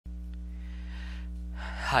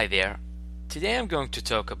Hi there. Today I'm going to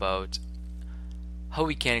talk about how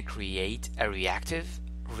we can create a reactive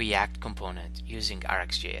React component using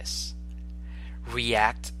Rxjs.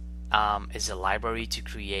 React is a library to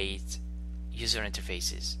create user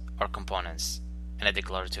interfaces or components in a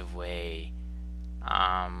declarative way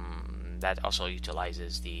that also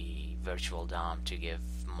utilizes the virtual DOM to give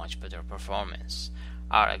much better performance.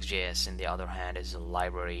 Rxjs, on the other hand, is a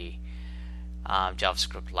library,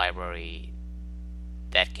 JavaScript library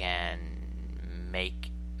that can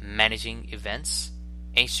make managing events,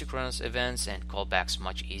 asynchronous events, and callbacks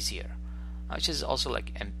much easier, which is also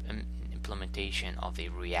like an implementation of the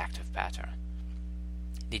reactive pattern,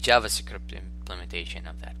 the JavaScript implementation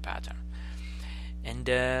of that pattern. And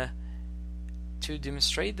to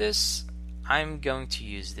demonstrate this, I'm going to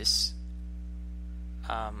use this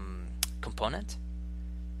component,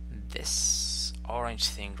 this orange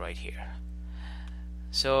thing right here.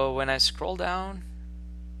 So when I scroll down,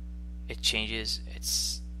 it changes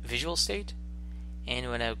its visual state, and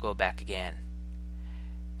when I go back again,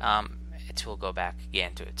 it will go back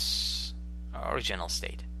again to its original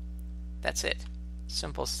state. That's it.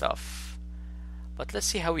 Simple stuff. But let's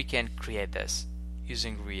see how we can create this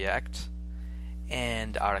using React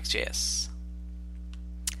and Rxjs.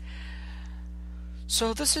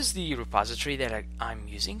 So this is the repository that I'm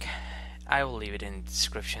using. I will leave it in the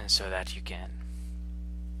description so that you can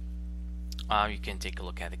take a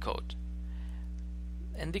look at the code.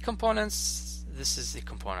 And the components, this is the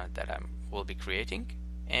component that I will be creating,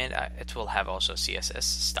 and it will have also CSS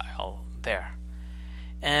style there.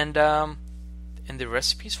 And in the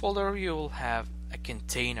recipes folder, you will have a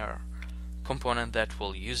container component that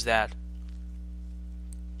will use that,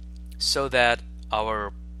 so that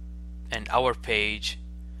our page,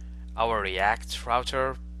 our React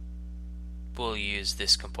router, will use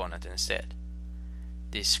this component instead,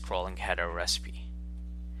 this scrolling header recipe.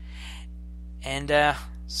 And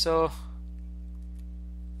so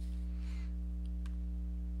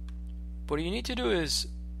what you need to do is,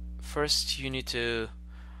 first you need to,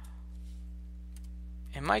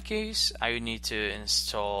 in my case, I need to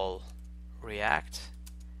install React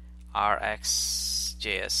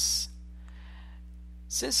Rxjs.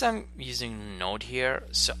 Since I'm using Node here,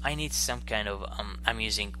 so I need some kind of I'm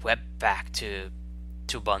using Webpack to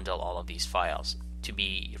bundle all of these files to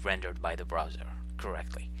be rendered by the browser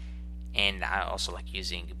correctly. And I also like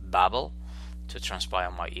using Babel to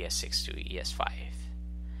transpile my ES6 to ES5.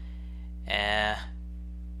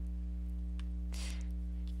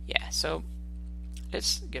 Yeah, so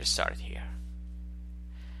let's get started here.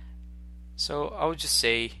 So I would just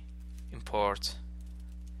say import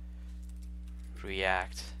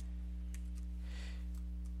React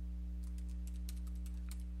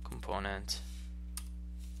component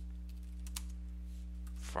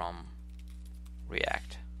from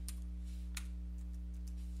React.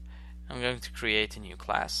 I'm going to create a new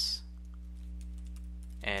class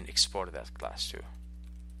and export that class too.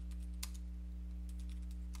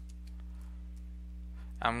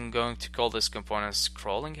 I'm going to call this component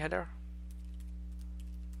scrolling header,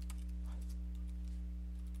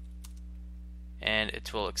 and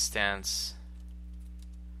it will extend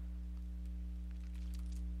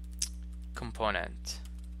component.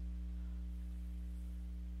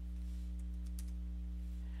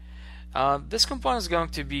 This component is going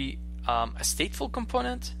to be a stateful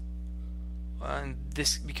component, and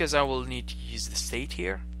this because I will need to use the state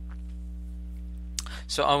here.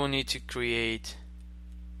 So I will need to create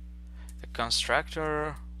a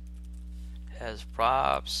constructor, has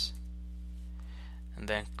props, and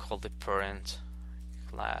then call the parent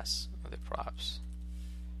class with the props.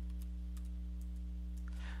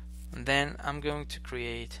 And then I'm going to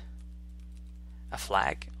create a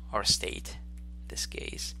flag or state. In this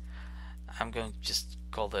case, I'm going to just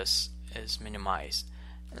call this as minimize.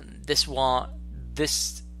 And this flag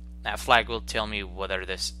will tell me whether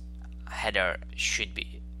this header should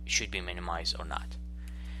be minimized or not.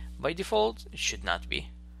 By default, it should not be.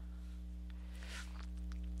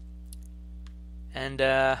 And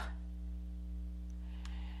yeah.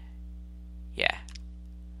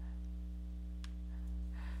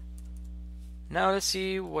 Now let's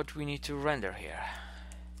see what we need to render here.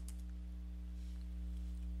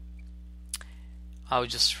 I'll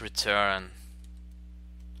just return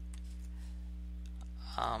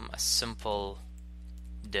a simple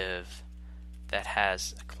div that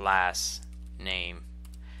has a class name.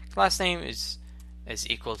 Class name is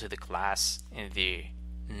equal to the class in the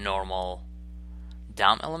normal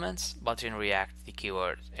DOM elements, but in React the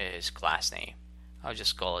keyword is class name. I'll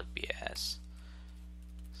just call it BS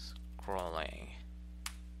scrolling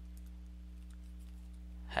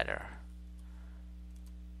header.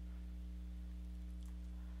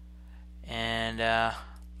 And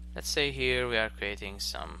let's say here we are creating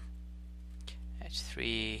some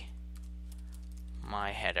h3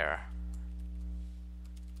 my header.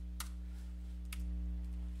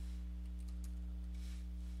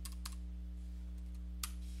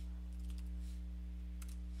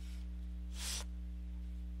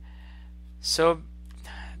 So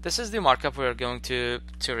this is the markup we're going to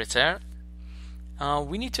return.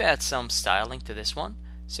 We need to add some styling to this one.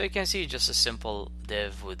 So you can see just a simple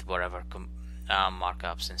div with whatever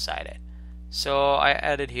markups inside it. So I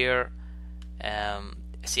added here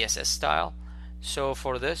CSS style. So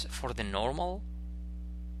for this, for the normal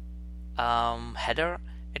header,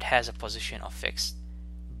 it has a position of fixed,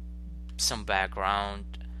 some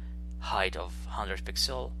background, height of 100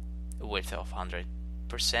 pixel, width of 100%.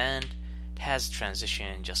 It has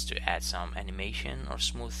transition just to add some animation or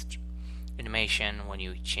smooth animation when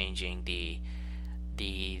you're changing the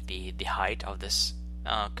height of this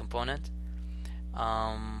component.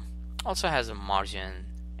 Also has a margin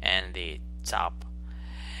and the top.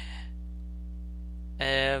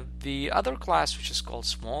 The other class, which is called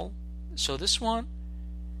small, so this one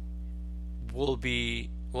will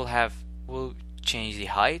change the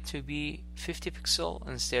height to be 50 pixel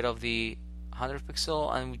instead of the 100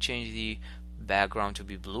 pixel, and we change the background to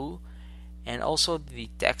be blue, and also the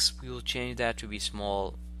text we will change that to be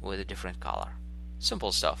small with a different color.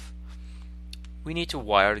 Simple stuff. We need to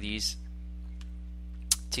wire these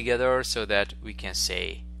together so that we can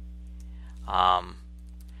say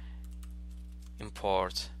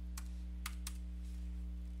import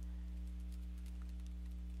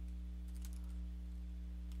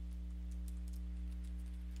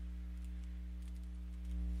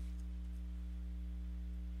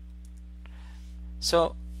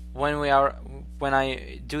so when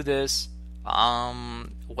I do this,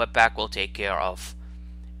 Webpack will take care of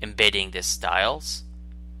embedding the styles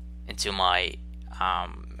into my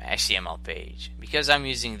HTML page, because I'm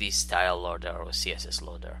using the style loader or CSS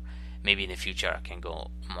loader. Maybe in the future I can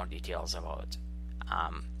go more details about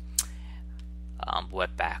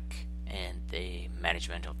Webpack and the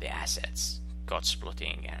management of the assets, code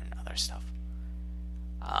splitting and other stuff.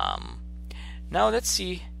 Now let's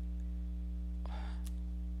see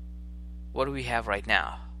what do we have right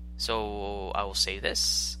now. So I will save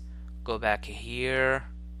this, go back here.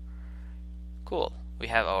 Cool, we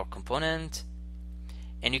have our component,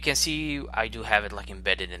 and you can see I do have it like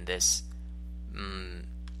embedded in this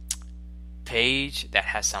page that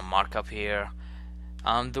has some markup here.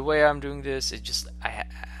 The way I'm doing this is just I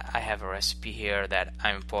have a recipe here that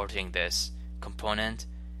I'm importing this component,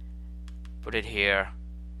 put it here,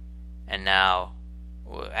 and now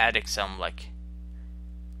we're adding some like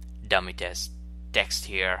dummy text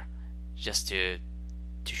here just to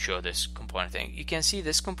show this component thing. You can see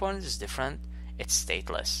this component is different. It's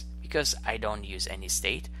stateless because I don't use any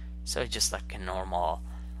state, so it's just like a normal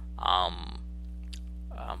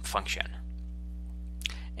function.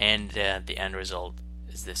 And the end result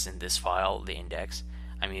is this in this file, the index.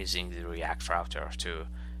 I'm using the React router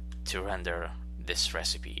to render this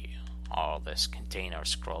recipe, or this container,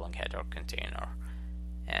 scrolling header container,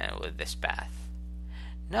 and with this path.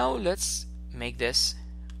 Now let's make this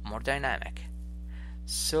more dynamic.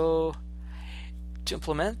 So to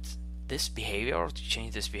implement this behavior, or to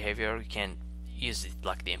change this behavior, you can use it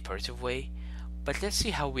like the imperative way, but let's see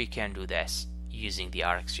how we can do this using the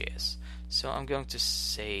Rxjs. So I'm going to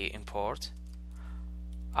say import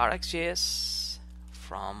Rxjs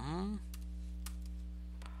from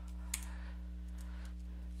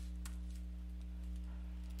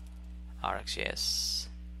Rxjs.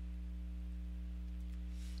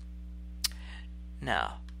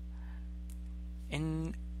 Now,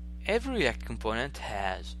 in every React component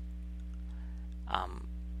has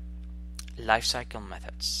lifecycle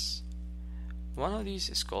methods. One of these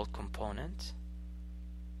is called component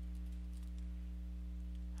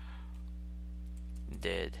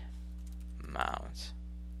did mount.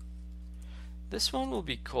 This one will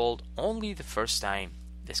be called only the first time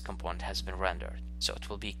this component has been rendered. So it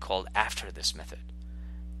will be called after this method,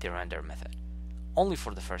 the render method, only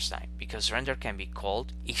for the first time, because render can be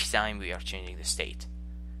called each time we are changing the state.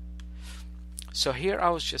 So here I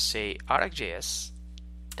will just say Rxjs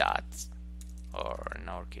dot, or in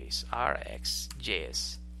our case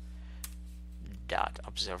Rxjs dot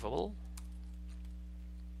observable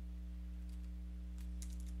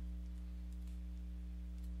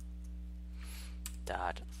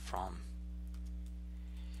dot from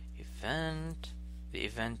event. The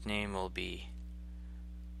event name will be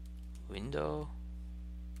window.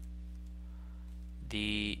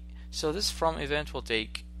 So this from event will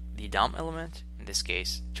take the DOM element, in this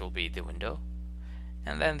case it will be the window,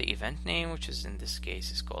 and then the event name, which is in this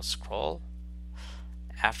case is called scroll.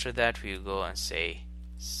 After that we go and say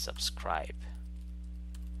subscribe,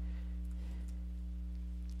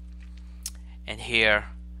 and here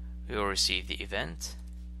we will receive the event.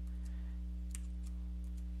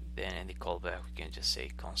 Then in the callback we can just say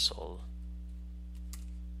console.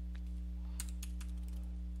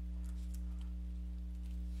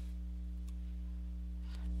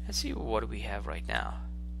 Let's see what we have right now.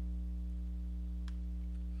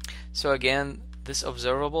 So again, this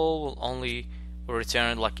observable will only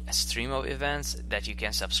return like a stream of events that you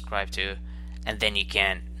can subscribe to, and then you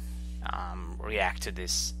can react to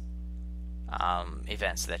these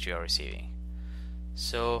events that you are receiving.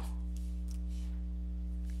 So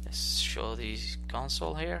let's show the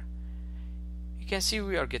console here. You can see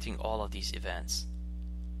we are getting all of these events.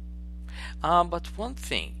 But one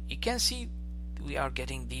thing, you can see we are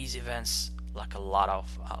getting these events like a lot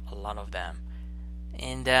of them,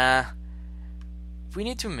 and we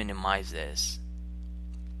need to minimize this.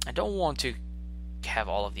 I don't want to have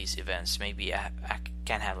all of these events. Maybe I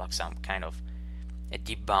can have like some kind of a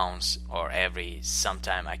debounce, or every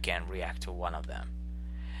sometime I can react to one of them.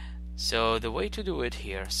 So the way to do it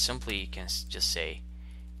here, simply you can just say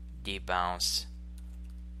debounce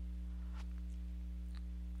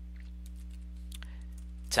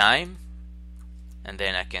time, and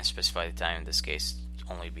then I can specify the time. In this case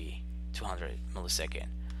only be 200 milliseconds.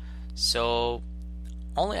 So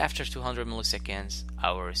only after 200 milliseconds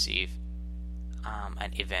I will receive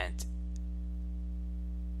an event.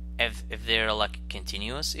 If they're like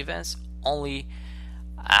continuous events, only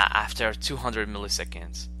after 200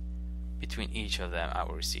 milliseconds between each of them I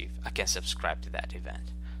will receive. I can subscribe to that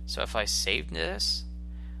event. So if I save this,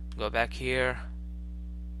 go back here,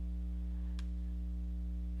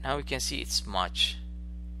 now we can see it's much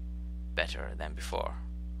better than before,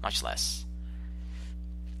 much less.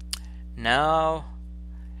 Now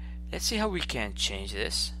let's see how we can change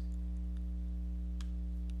this.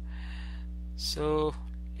 So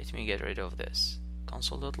let me get rid of this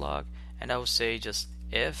console.log, and I will say just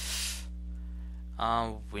if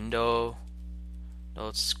window.scroll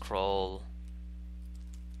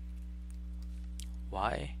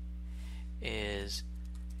y is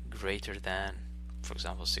greater than, for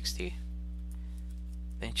example, 60,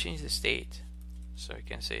 then change the state. So I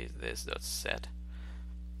can say this.set,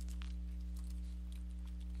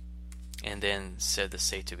 and then set the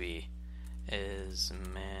state to be is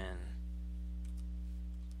man.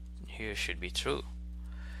 Here should be true.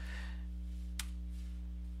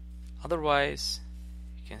 Otherwise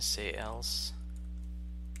you can say else.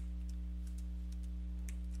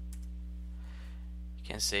 You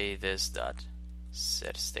can say this dot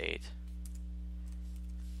set state,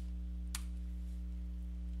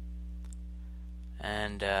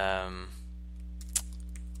 and you can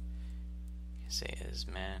say is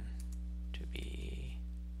man to be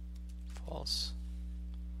false.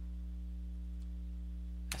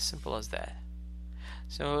 As simple as that.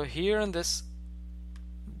 So here in this,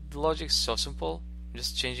 the logic is so simple. I'm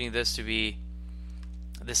just changing this to be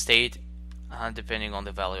the state depending on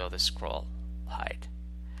the value of the scroll height,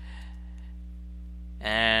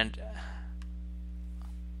 and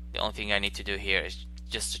the only thing I need to do here is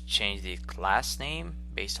just to change the class name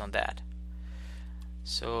based on that.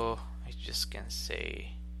 So I just can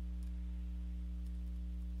say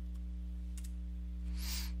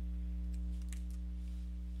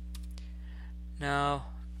now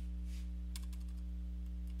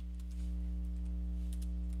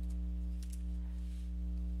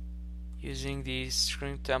using the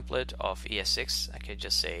string template of ES6, I can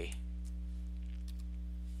just say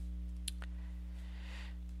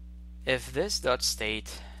if this dot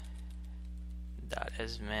state dot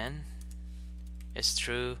is min is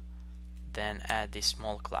true, then add the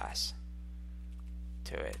small class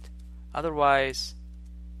to it. Otherwise,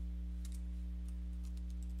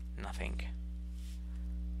 nothing.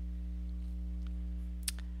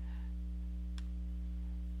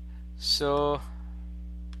 So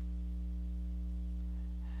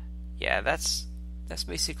yeah, that's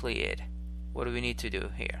basically it. What do we need to do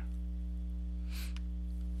here?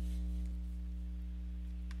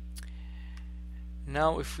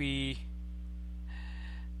 Now if we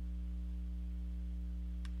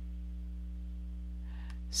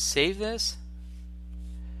save this,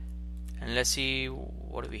 and let's see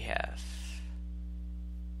what do we have.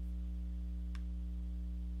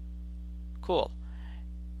 Cool.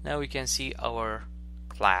 Now we can see our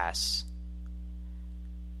class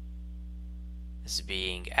is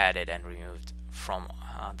being added and removed from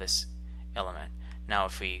this element. Now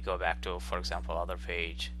if we go back to, for example, other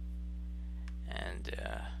page, and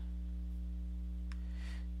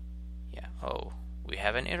Yeah, oh, we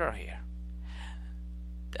have an error here.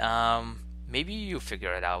 Maybe you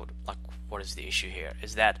figure it out, like what is the issue here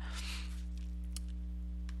is that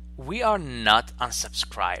we are not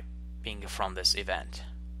unsubscribing from this event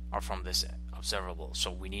or from this observable,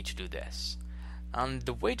 so we need to do this. And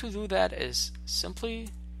the way to do that is simply,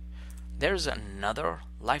 there's another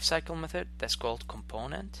lifecycle method that's called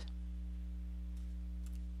component.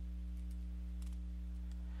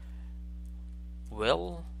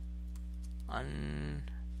 Will unmount.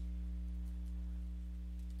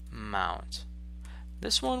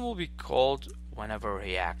 This one will be called whenever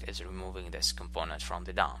React is removing this component from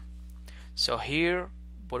the DOM. So here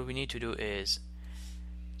what we need to do is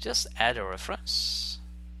just add a reference.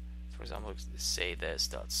 For example, say this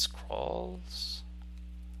dot scrolls,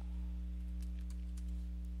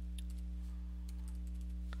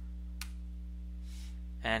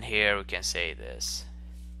 and here we can say this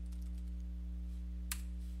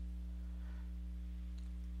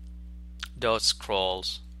dot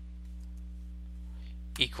scrolls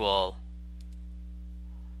equal,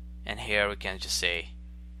 and here we can just say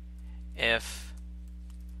if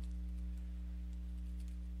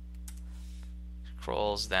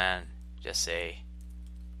scrolls, then just say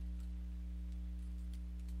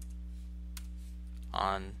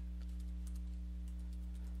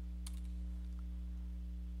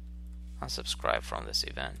unsubscribe from this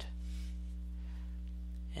event.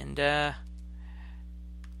 And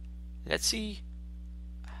let's see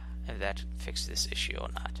if that fixed this issue or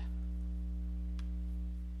not.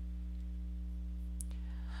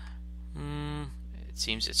 It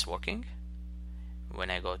seems it's working.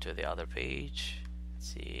 When I go to the other page,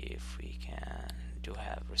 let's see if we can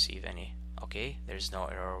receive any. Okay, there's no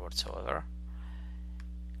error whatsoever.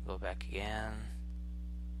 Go back again.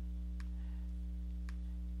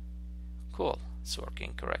 Cool, it's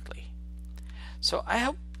working correctly. So I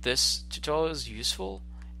hope this tutorial is useful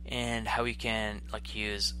and how we can like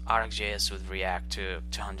use Rxjs with React to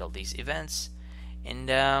handle these events. And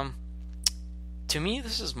to me,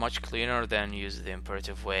 this is much cleaner than use the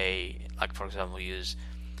imperative way. Like for example, use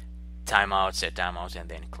timeout, set timeout, and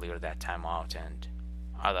then clear that timeout and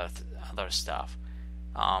other stuff.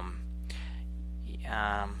 I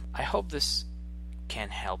hope this can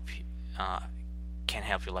help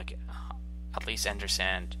you like at least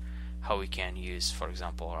understand how we can use, for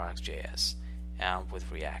example, Rxjs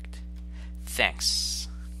with React. Thanks.